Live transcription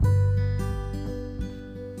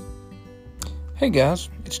Hey guys,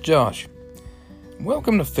 it's Josh.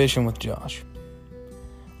 Welcome to Fishing with Josh.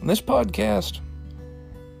 On this podcast,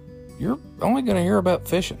 you're only going to hear about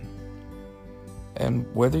fishing. And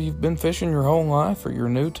whether you've been fishing your whole life or you're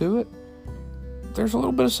new to it, there's a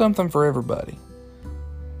little bit of something for everybody.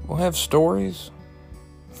 We'll have stories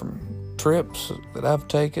from trips that I've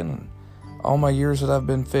taken and all my years that I've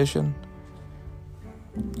been fishing.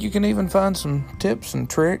 You can even find some tips and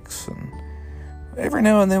tricks, and every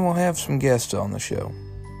now and then we'll have some guests on the show.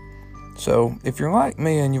 So if you're like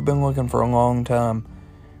me and you've been looking for a long time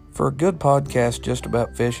for a good podcast just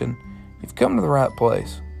about fishing, you've come to the right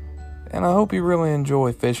place. And I hope you really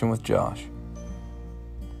enjoy Fishing with Josh.